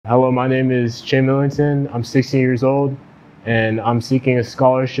Hello, my name is MILLINGTON. I'm 16 years old, and I'm seeking a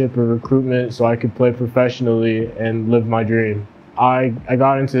scholarship or recruitment so I could play professionally and live my dream. I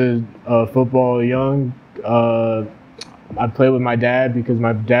got into football young. I played with my dad because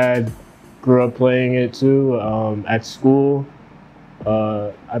my dad grew up playing it too. At school,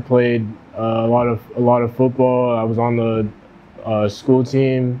 I played a lot of football. I was on the school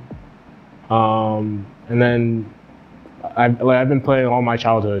team, and then I've been playing all my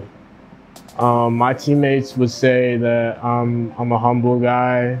childhood. My teammates would say that I'm a humble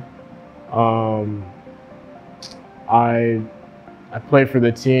guy. Um, I I play for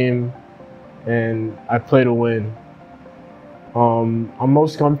the team, and I play to win. I'm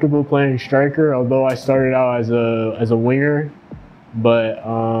most comfortable playing striker, although I started out as a winger, but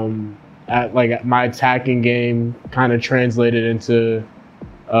at my attacking game kind of translated into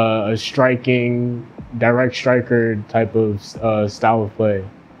a striking, direct striker type of style of play.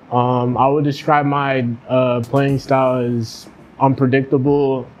 I would describe my playing style as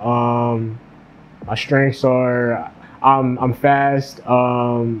unpredictable. My strengths are I'm fast.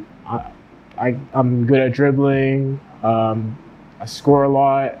 I'm good at dribbling. I score a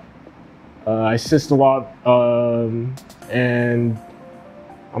lot. I assist a lot, and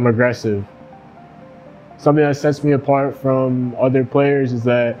I'm aggressive. Something that sets me apart from other players is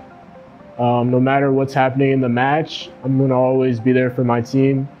that no matter what's happening in the match, I'm going to always be there for my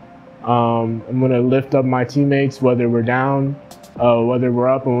team. I'm going to lift up my teammates, whether we're down, whether we're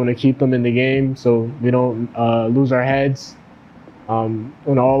up. I want to keep them in the game so we don't lose our heads. I'm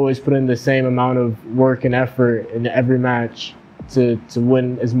going to always put in the same amount of work and effort in every match to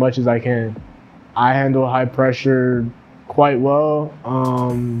win as much as I can. I handle high pressure quite well.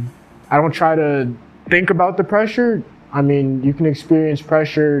 I don't try to think about the pressure. I mean, you can experience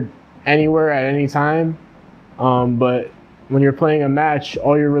pressure anywhere at any time, but when you're playing a match,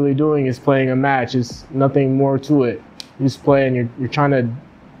 all you're really doing is playing a match. It's nothing more to it. You just play and you're trying to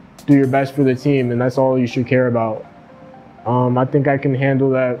do your best for the team, and that's all you should care about. I think I can handle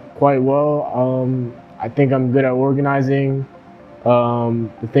that quite well. I think I'm good at organizing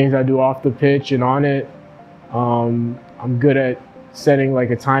the things I do off the pitch and on it. I'm good at setting like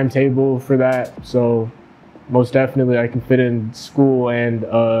a timetable for that. So most definitely I can fit in school and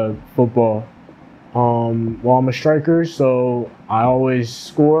football. Well, I'm a striker, so I always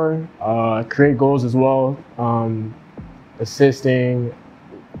score, create goals as well, assisting,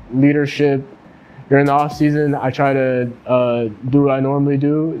 leadership. During the off season, I try to do what I normally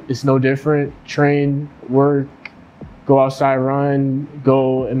do. It's no different. Train, work, go outside, run,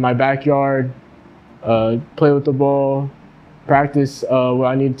 go in my backyard, play with the ball, practice what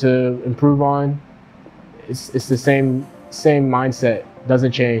I need to improve on. It's the same mindset.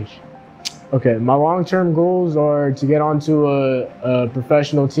 Doesn't change. Okay, my long-term goals are to get onto a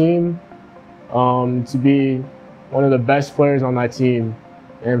professional team, to be one of the best players on that team,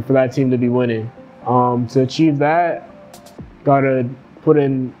 and for that team to be winning. To achieve that, gotta put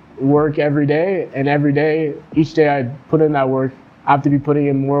in work every day, and each day I put in that work, I have to be putting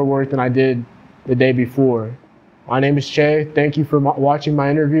in more work than I did the day before. My name is Che. Thank you for watching my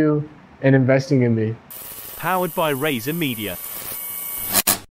interview and investing in me. Powered by Razor Media.